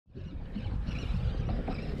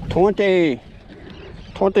20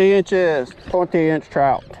 inches, 20-inch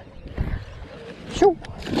trout. Shoo.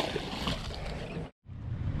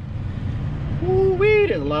 Woo-wee,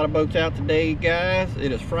 there's a lot of boats out today, guys.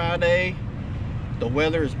 It is Friday. The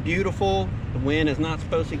weather is beautiful. The wind is not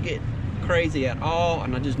supposed to get crazy at all,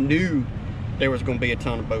 and I just knew there was going to be a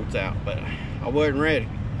ton of boats out, but I wasn't ready.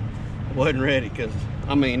 I wasn't ready because,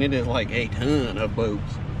 I mean, it is like a ton of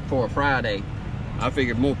boats for a Friday. I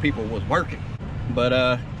figured more people was working.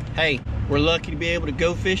 But hey, we're lucky to be able to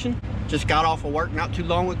go fishing. Just got off of work not too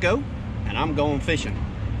long ago, and I'm going fishing.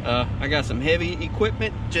 I got some heavy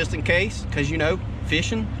equipment just in case, because you know,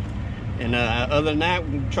 fishing. And other than that,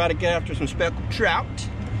 we can try to get after some speckled trout.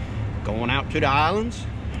 Going out to the islands.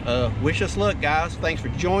 Wish us luck, guys. Thanks for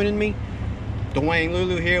joining me. Dwayne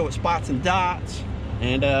Lulu here with Spots and Dots.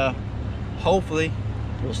 And hopefully,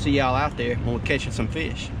 we'll see y'all out there when we're catching some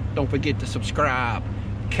fish. Don't forget to subscribe,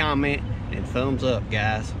 comment, and thumbs up,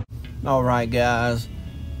 guys. All right, guys.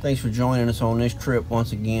 Thanks for joining us on this trip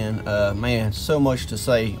once again. Man, so much to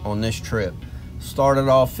say on this trip. Started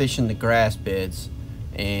off fishing the grass beds,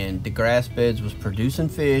 and the grass beds was producing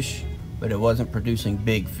fish, but it wasn't producing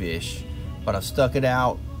big fish. But I stuck it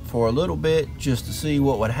out for a little bit just to see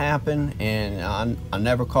what would happen, and I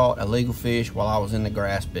never caught illegal fish while I was in the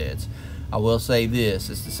grass beds. I will say this,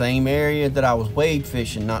 it's the same area that I was wade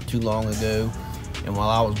fishing not too long ago, and while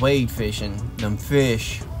I was wade fishing, them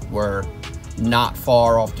fish were not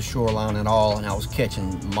far off the shoreline at all, and I was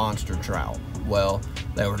catching monster trout. Well,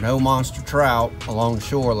 there were no monster trout along the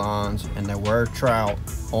shorelines, and there were trout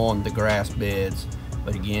on the grass beds,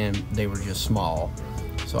 but again, they were just small.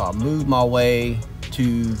 So I moved my way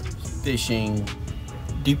to fishing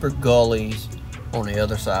deeper gullies on the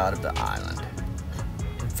other side of the island.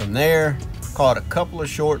 And from there, caught a couple of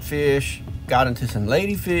short fish, got into some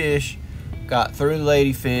ladyfish, got through the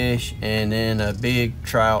ladyfish, and then a big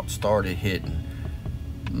trout started hitting.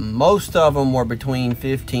 Most of them were between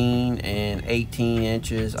 15 and 18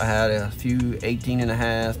 inches. I had a few 18 and a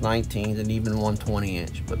half, 19s, and even one 20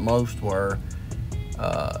 inch, but most were,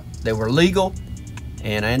 they were legal,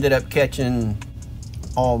 and I ended up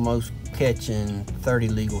almost catching 30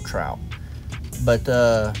 legal trout. But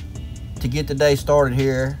to get the day started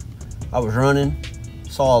here, I was running,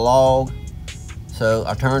 saw a log, so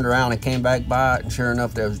I turned around and came back by it, and sure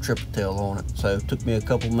enough, there was a triple tail on it. So it took me a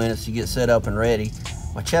couple minutes to get set up and ready.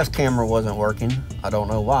 My chest camera wasn't working. I don't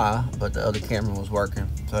know why, but the other camera was working.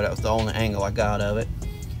 So that was the only angle I got of it.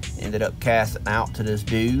 Ended up casting out to this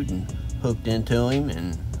dude and hooked into him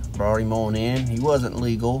and brought him on in. He wasn't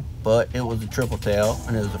legal, but it was a triple tail,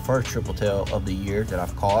 and it was the first triple tail of the year that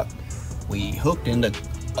I've caught. We hooked into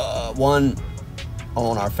one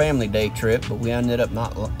on our family day trip, but we ended up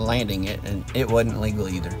not landing it, and it wasn't legal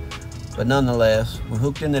either. But nonetheless, we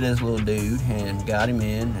hooked into this little dude and got him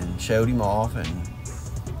in and showed him off, and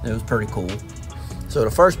it was pretty cool. So the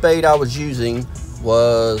first bait I was using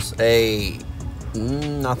was I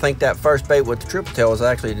think that first bait with the triple tail was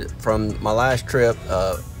actually from my last trip,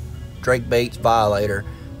 Drake Baits Violator.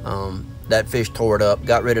 That fish tore it up.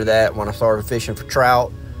 Got rid of that when I started fishing for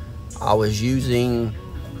trout. I was using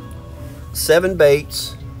 7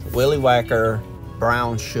 baits, Willy Whacker,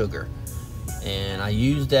 brown sugar, and I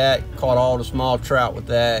used that, caught all the small trout with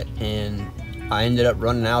that, and I ended up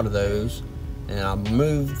running out of those, and I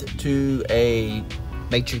moved to a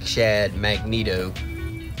matrix shad magneto,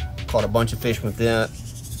 caught a bunch of fish with that,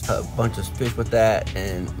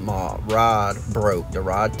 and my rod broke. The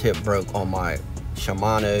rod tip broke on my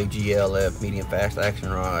Shimano GLF medium fast action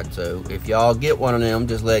rod. So if y'all get one of them,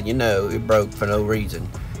 just let you know it broke for no reason.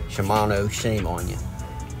 Shimano, shame on you.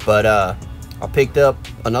 But I picked up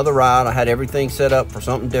another rod. I had everything set up for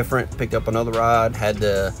something different. Picked up another rod. Had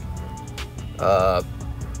the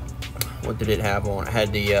what did it have on? It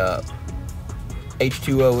had the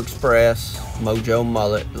H2O Express Mojo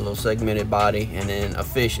mullet, a little segmented body, and then a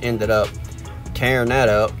fish ended up tearing that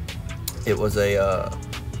up. It was it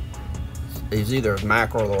was either a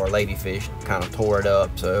mackerel or a ladyfish, kind of tore it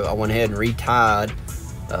up. So I went ahead and retied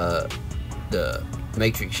the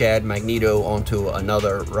matrix shad magneto onto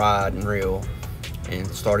another rod and reel and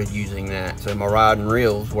started using that. So my rod and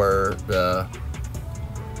reels were the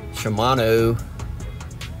Shimano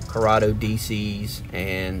Corrado DCs,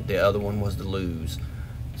 and the other one was the Luz.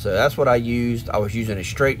 So that's what I used. I was using a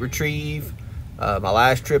straight retrieve. My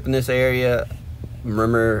last trip in this area,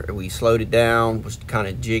 remember, we slowed it down, was kind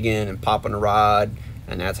of jigging and popping the rod,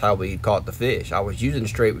 and that's how we caught the fish. I was using a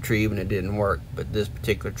straight retrieve and it didn't work, but this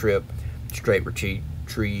particular trip, straight retrieve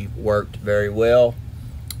worked very well.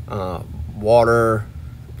 Water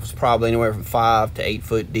was probably anywhere from 5 to 8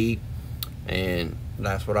 foot deep, and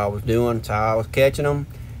that's what I was doing. That's how I was catching them.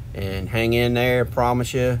 And hang in there,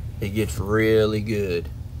 promise you, it gets really good.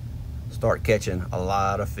 Start catching a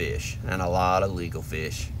lot of fish, and a lot of legal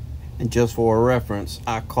fish. And just for a reference,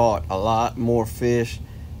 I caught a lot more fish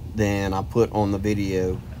than I put on the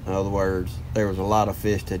video. In other words, there was a lot of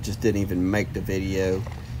fish that just didn't even make the video,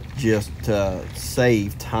 just to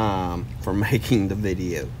save time for making the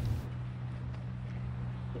video.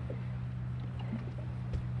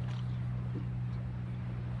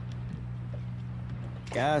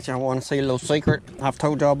 Guys, y'all want to see a little secret I've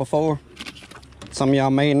told y'all before? Some of y'all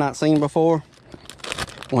may have not seen before.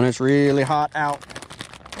 When it's really hot out,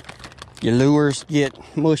 your lures get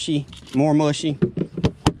mushy, more mushy.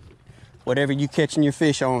 Whatever you catching your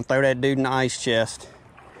fish on, throw that dude in the ice chest.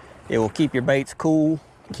 It will keep your baits cool,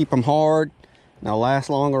 keep them hard, and they'll last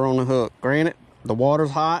longer on the hook. Granted, the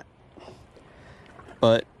water's hot,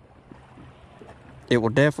 but it will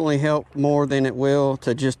definitely help more than it will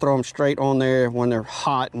to just throw them straight on there when they're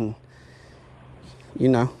hot and, you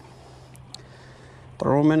know,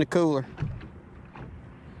 throw them in the cooler.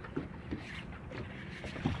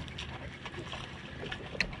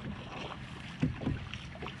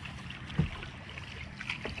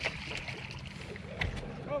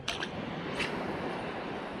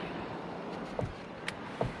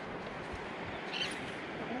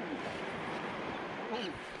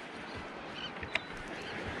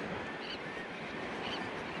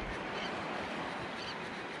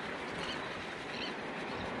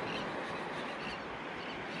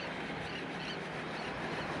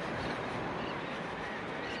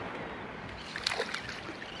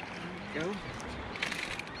 Go.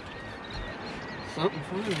 Something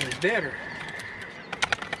finally better.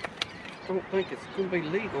 Don't think it's gonna be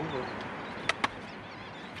legal, but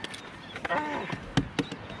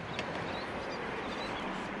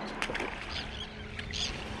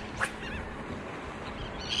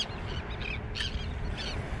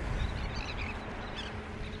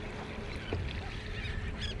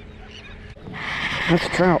that's a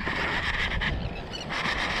trout.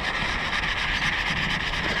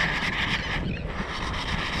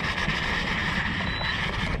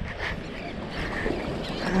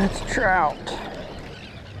 That's a trout.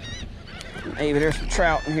 Maybe there's some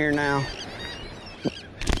trout in here now.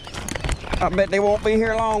 I bet they won't be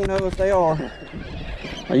here long though if they are.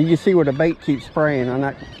 You can see where the bait keeps spraying, and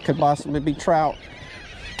that could possibly be trout.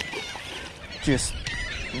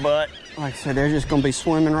 But like I said, they're just gonna be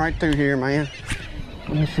swimming right through here, man.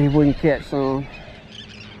 Let's see if we can catch some.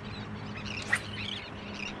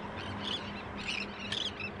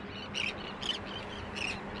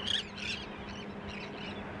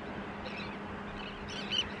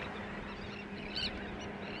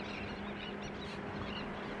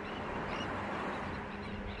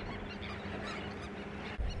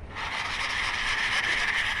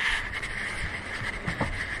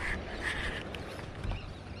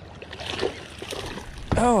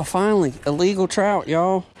 Oh, finally, a legal trout,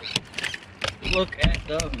 y'all. Look at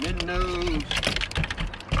the minnows.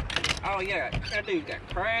 Oh yeah, that dude got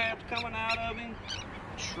crabs coming out of him.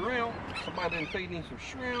 Shrimp. Somebody been feeding him some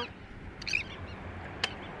shrimp.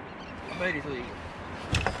 I bet he's legal.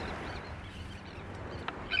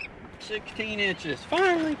 16 inches,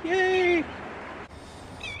 finally, yay!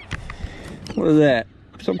 What is that?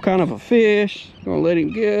 Some kind of a fish. Gonna let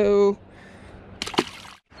him go.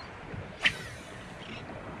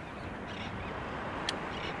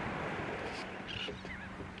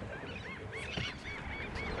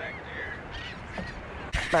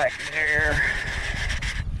 Back there.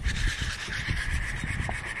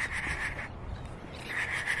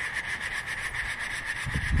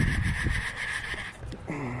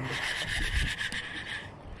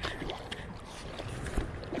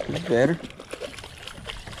 That's better.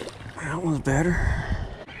 That one's better.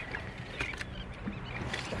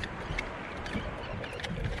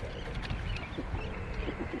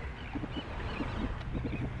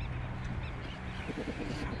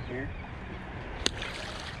 Here.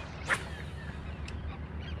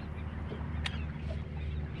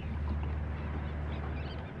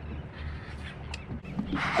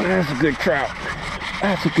 That's a good trout.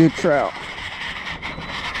 That's a good trout.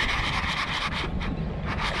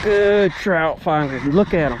 Good trout finally.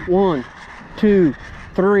 Look at them. 1, 2,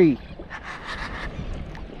 3.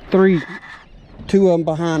 3. 2 of them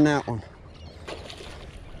behind that one.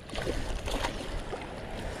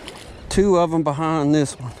 2 of them behind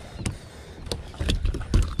this one.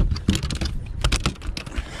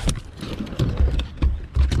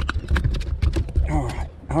 All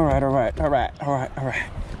right.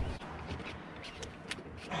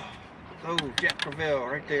 Oh, Jack Crevalle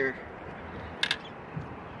right there.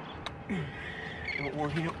 Don't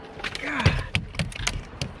want him. God.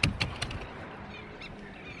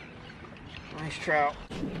 Nice trout.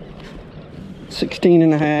 16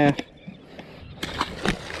 and a half.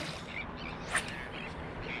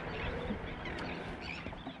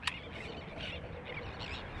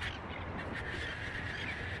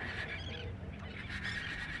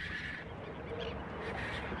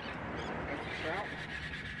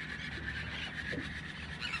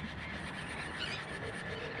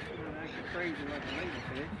 Crazy like a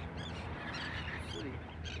ladyfish. Let's see.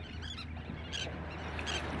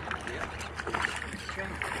 Yeah. Okay.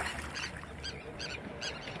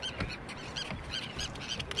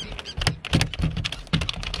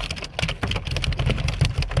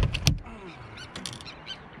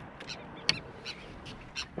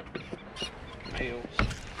 Males.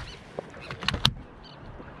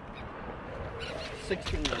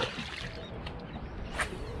 16.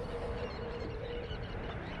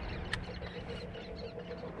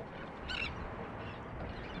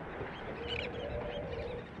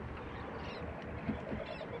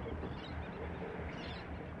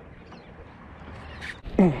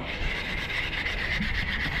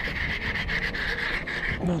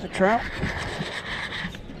 Another trout.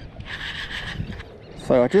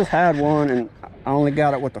 So I just had one and I only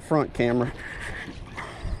got it with the front camera.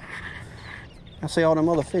 I see all them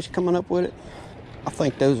other fish coming up with it. I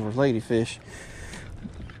think those were ladyfish.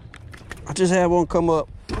 I just had one come up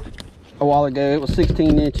a while ago. It was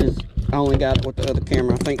 16 inches. I only got it with the other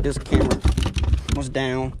camera. I think this camera was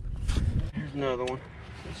down. Here's another one.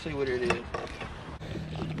 Let's see what it is.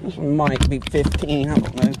 This one might be 15, I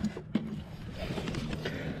don't know.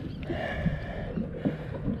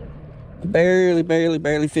 Barely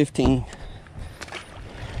 15.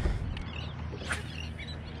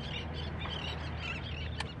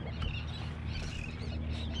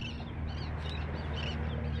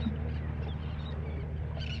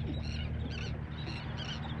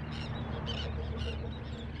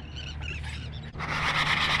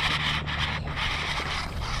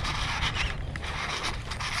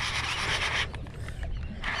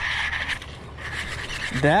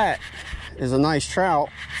 That is a nice trout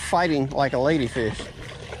fighting like a ladyfish.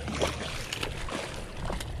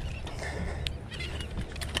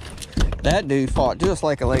 That dude fought just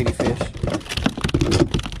like a ladyfish.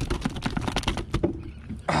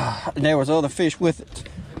 And there was other fish with it.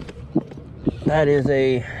 That is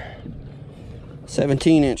a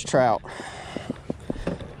 17-inch trout.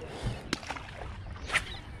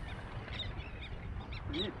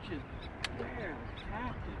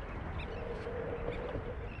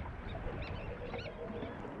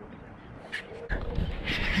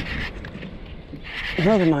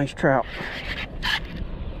 Another nice trout.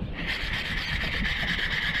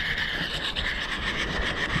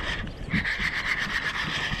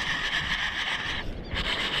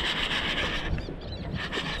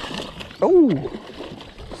 Oh,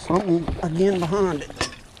 something again behind it.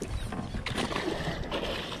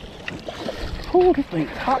 Oh, this thing's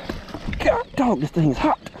hot. God dog, this thing's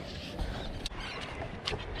hot.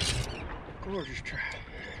 Gorgeous trout.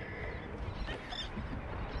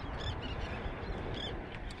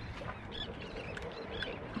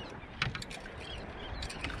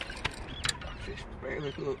 Fish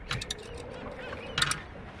barely hooked.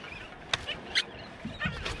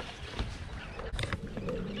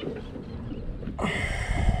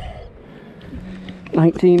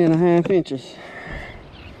 Nineteen and a half inches.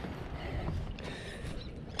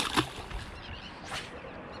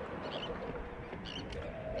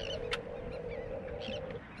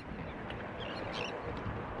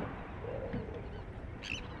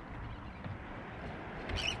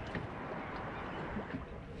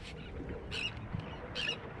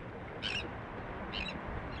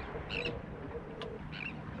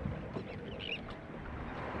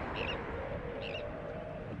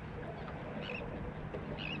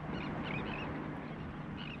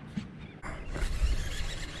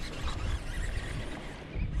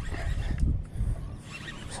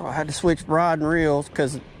 So I had to switch rod and reels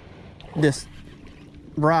because this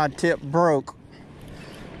rod tip broke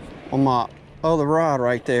on my other rod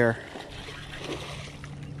right there.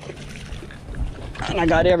 And I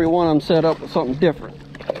got every one of them set up with something different.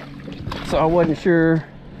 So I wasn't sure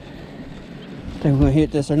if they were gonna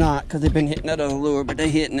hit this or not because they've been hitting that other lure, but they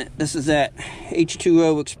hitting it. This is that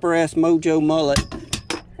H2O Express Mojo mullet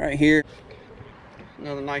right here.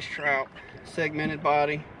 Another nice trout, segmented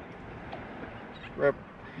body.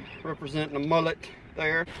 Representing the mullet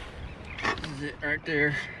there. This is it right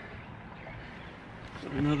there.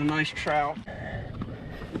 Another nice trout.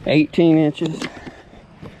 18 inches.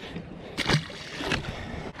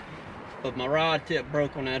 But my rod tip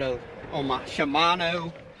broke on that on my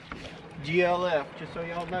Shimano GLF, just so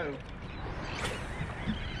y'all know.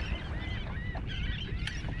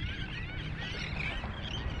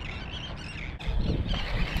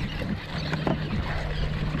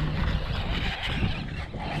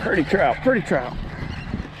 Pretty trout, pretty trout.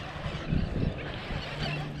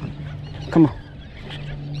 Come on.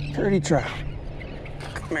 Pretty trout.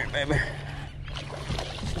 Come here, baby.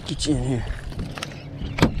 Let's get you in here.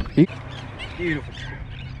 Beautiful trout.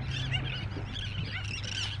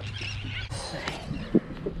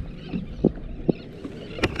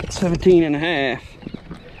 17 and a half.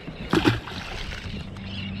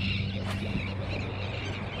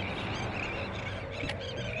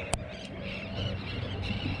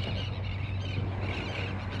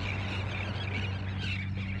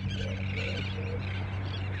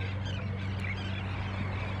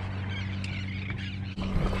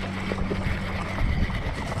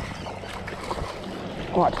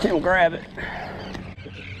 Watch him grab it.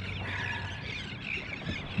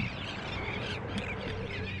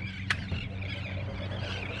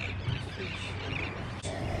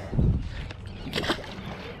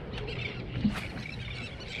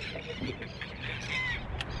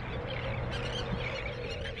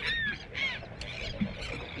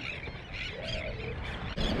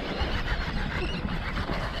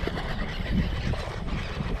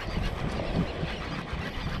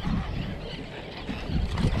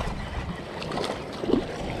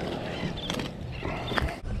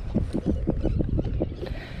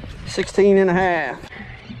 $16 and a half.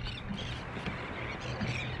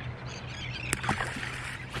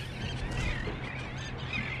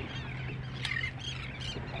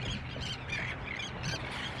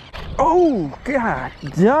 Oh, God,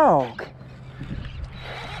 dog.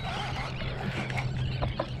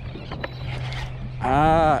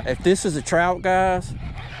 If this is a trout, guys,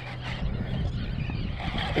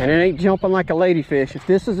 and it ain't jumping like a ladyfish, if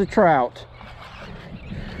this is a trout,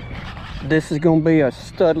 this is gonna be a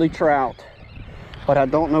studly trout, but I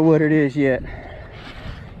don't know what it is yet.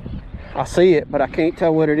 I see it, but I can't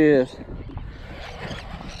tell what it is.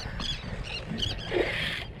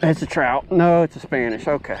 It's a trout. No, it's a Spanish.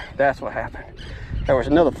 Okay, that's what happened. There was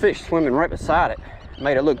another fish swimming right beside it.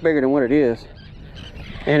 Made it look bigger than what it is.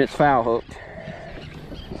 And it's foul hooked.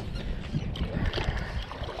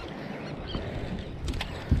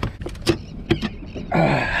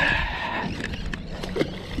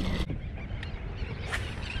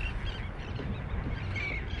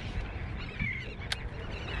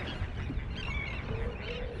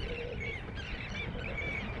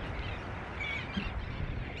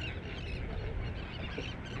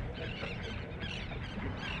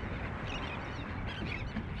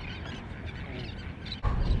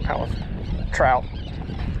 That was trout.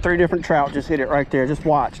 3 different trout just hit it right there. Just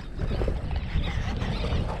watched.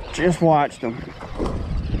 Just watched them.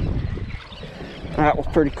 That was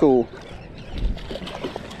pretty cool.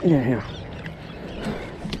 Yeah.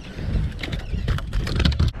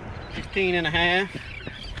 15 and a half.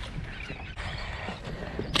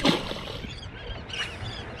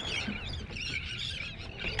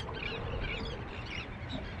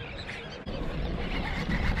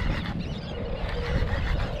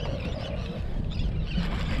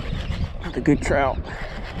 That's a good trout.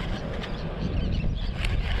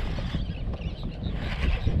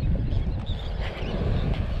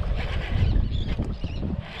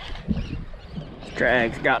 This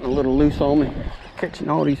drag's gotten a little loose on me, catching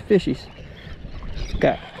all these fishies.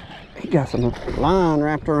 He got some line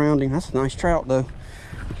wrapped around him. That's a nice trout though.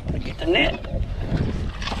 Get the net.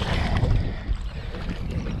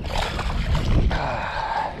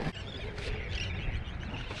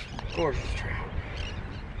 Gorgeous trout.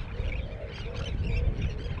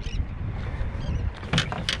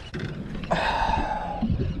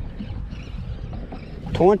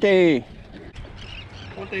 20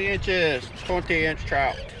 inches, 20-inch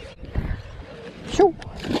trout. Shoo.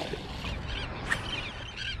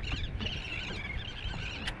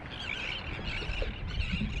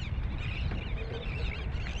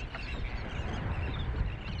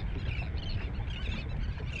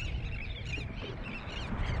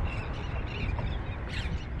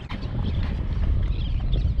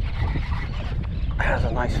 That's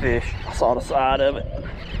a nice fish. I saw the side of it.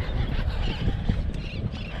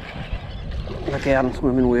 Look at them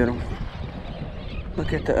swimming with them.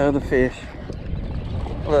 Look at the other fish.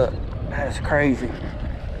 Look, that's crazy.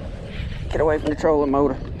 Get away from the trolling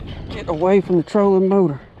motor. Get away from the trolling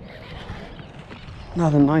motor.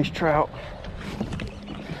 Another nice trout.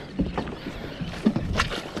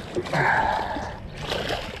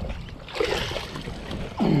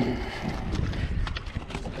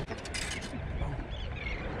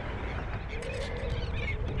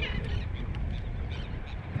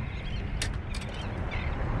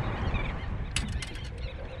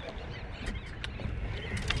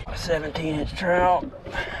 A 17-inch trout.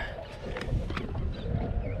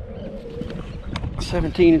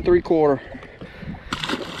 17 3/4.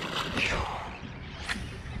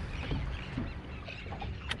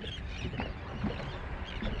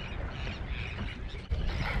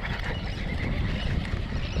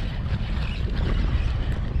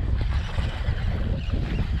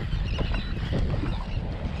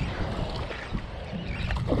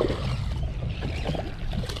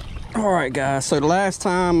 All right, guys, so the last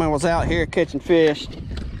time I was out here catching fish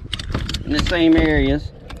in the same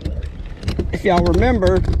areas, if y'all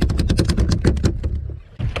remember,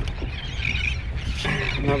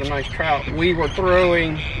 another nice trout, we were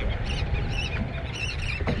throwing,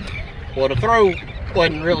 well, the throw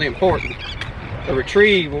wasn't really important. The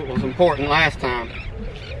retrieve was important last time.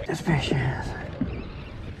 This fish is,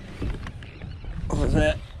 what was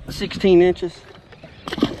that, 16 inches?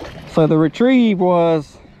 So the retrieve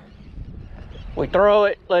was, we throw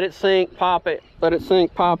it, let it sink, pop it, let it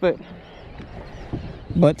sink, pop it.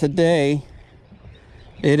 But today,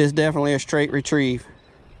 it is definitely a straight retrieve.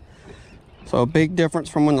 So a big difference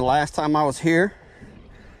from when the last time I was here.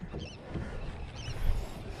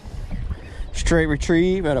 Straight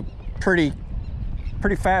retrieve at a pretty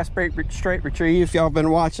fast straight retrieve. If y'all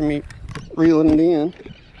been watching me reeling it in.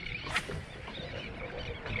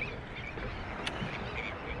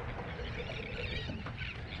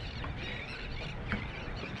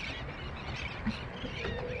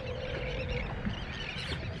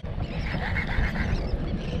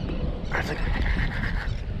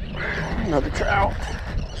 Another trout.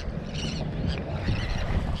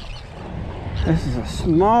 This is a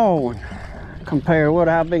small one compared to what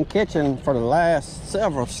I've been catching for the last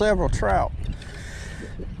several trout.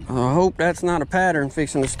 I hope that's not a pattern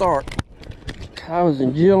fixing to start. I was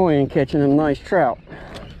enjoying catching a nice trout.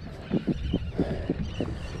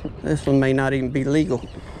 This one may not even be legal.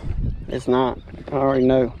 It's not, I already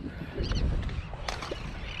know.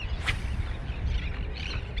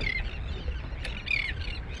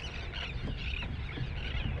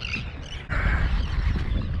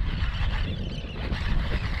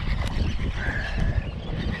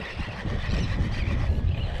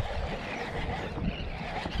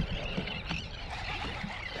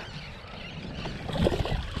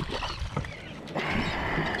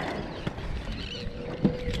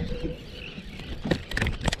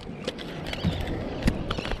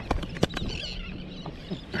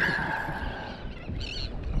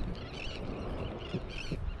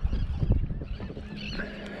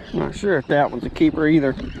 Not sure if that one's a keeper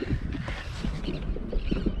either.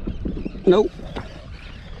 Nope.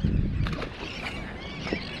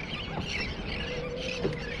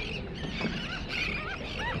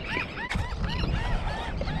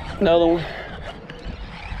 Another one.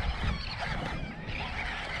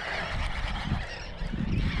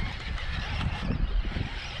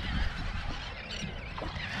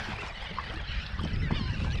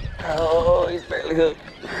 Oh, he's barely hooked.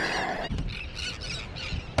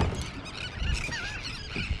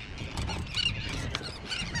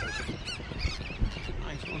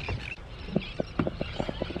 Nice one.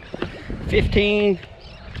 15.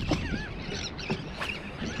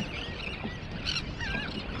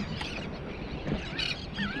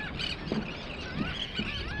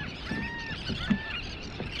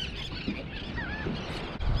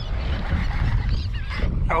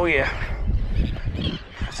 Oh yeah,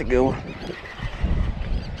 that's a good one.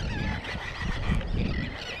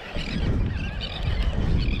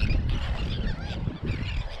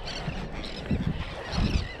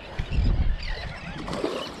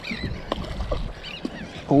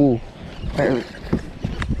 Oh, barely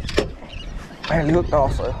hooked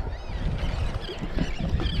also.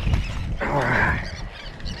 All right.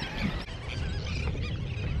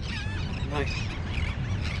 Nice.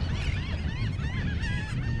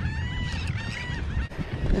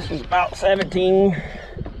 This was about 17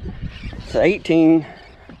 to 18.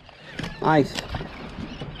 Nice.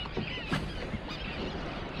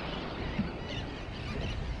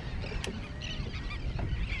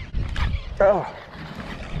 Oh.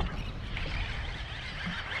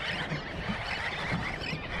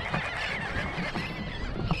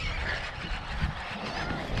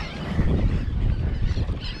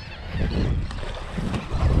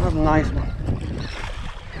 That's a nice one.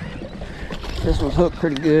 This one's hooked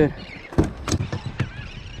pretty good.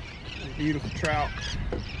 Beautiful trout.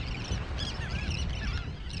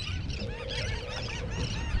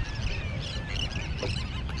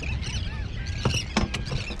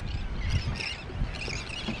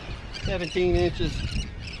 "17 inches.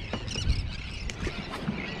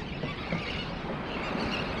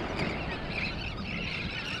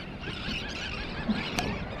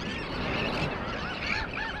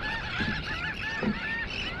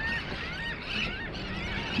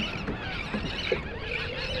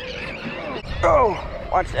 Oh,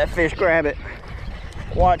 watch that fish grab it.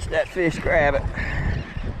 Watch that fish grab it.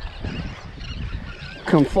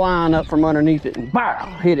 Come flying up from underneath it and bow,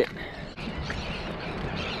 hit it.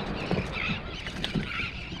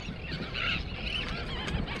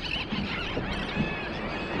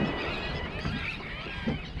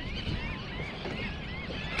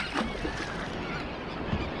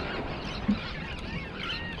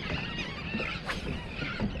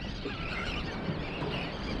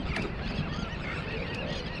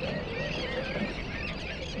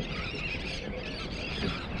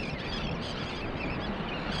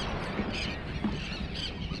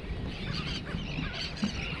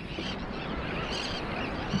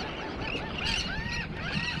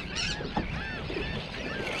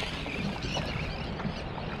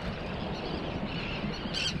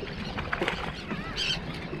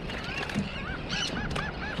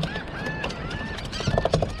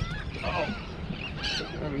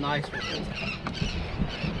 Nice one.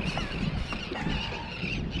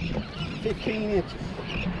 15 inches.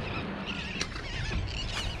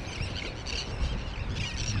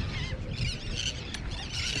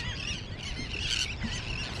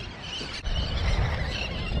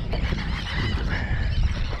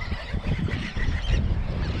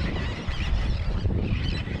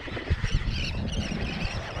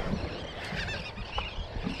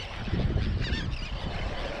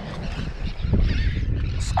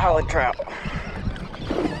 Solid trout.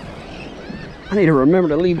 I need to remember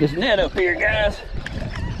to leave this net up here, guys.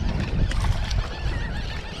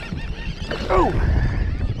 Oh!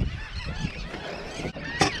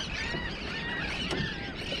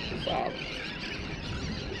 Solid.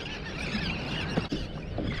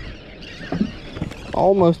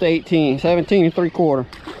 Almost 18, 17 and 3/4.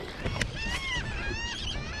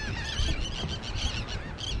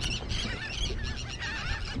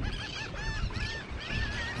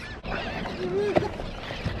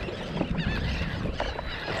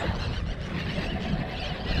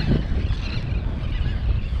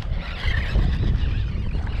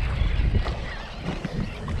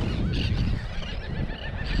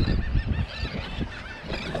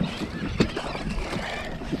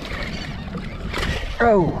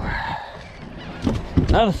 Oh,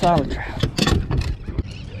 another solid trout.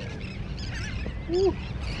 Woo.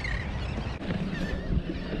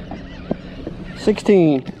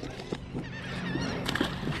 16.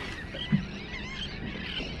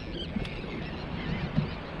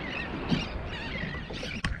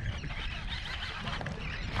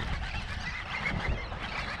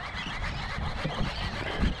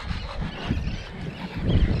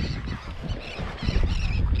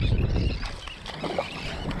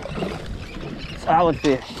 Solid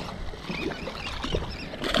fish.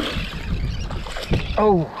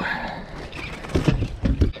 Oh.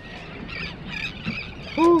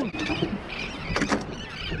 Woo.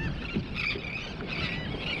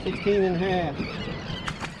 16 and a half.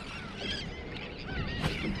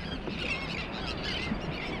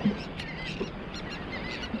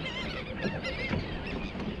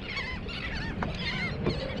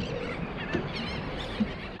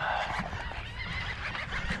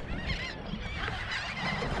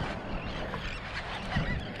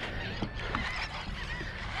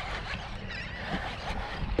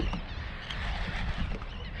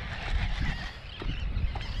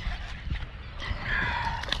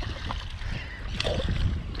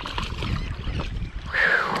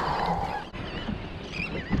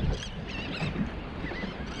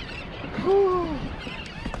 Whew.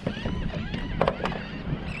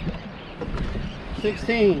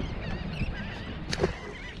 16.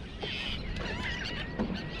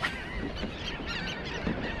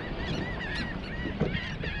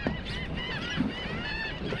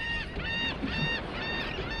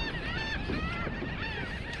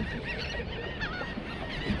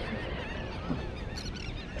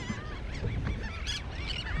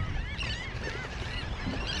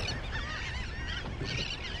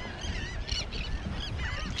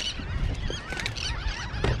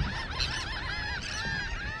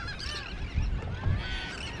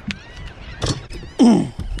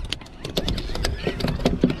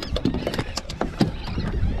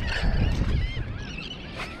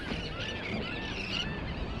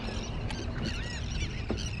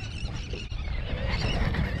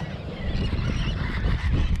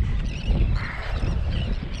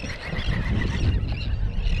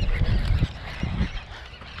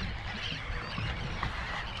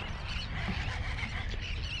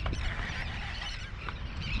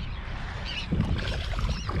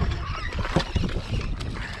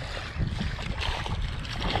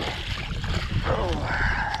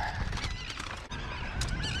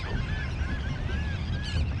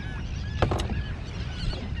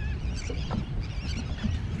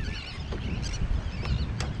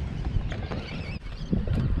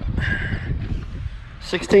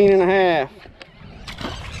 16 and a half.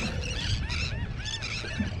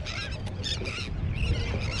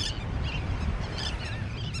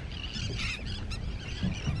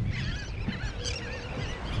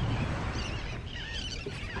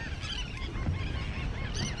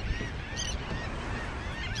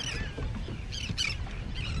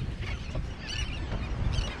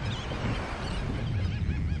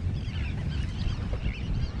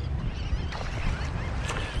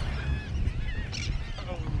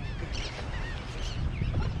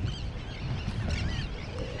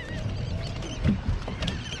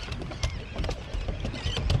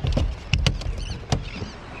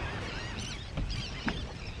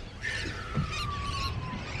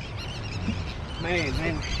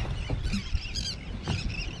 Man.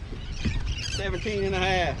 17 and a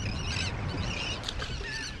half.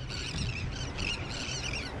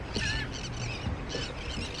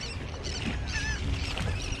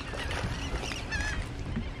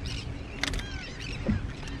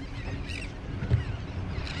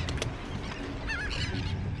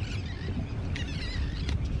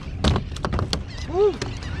 Woo.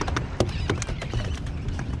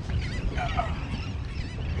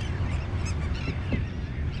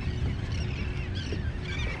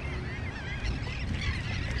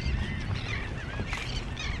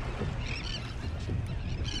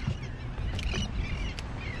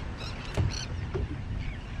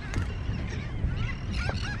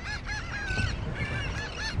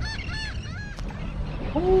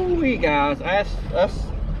 Ooh, guys,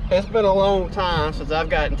 it's been a long time since I've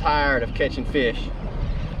gotten tired of catching fish.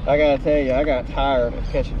 I gotta tell you, I got tired of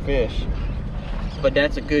catching fish, but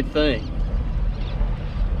that's a good thing.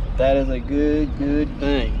 That is a good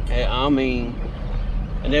thing. I mean,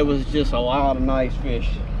 and there was just a lot of nice fish.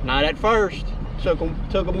 Not at first. Took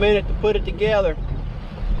a minute to put it together,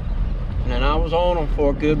 and then I was on them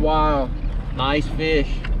for a good while. Nice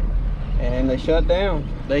fish, and they shut down.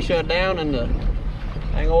 They shut down, and the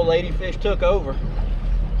dang old ladyfish took over.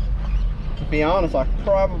 To be honest, I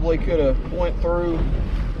probably could have went through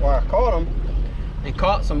where I caught them and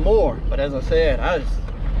caught some more, but as I said, I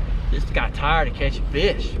just got tired of catching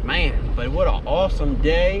fish, man. But what an awesome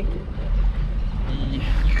day. You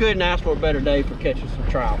couldn't ask for a better day for catching some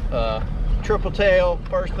trout. Triple tail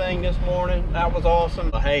first thing this morning, that was awesome.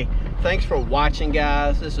 But hey, thanks for watching,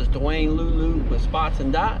 guys. This is Dwayne Lulu with Spots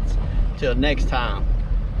and Dots. Till next time,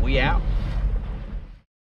 we out.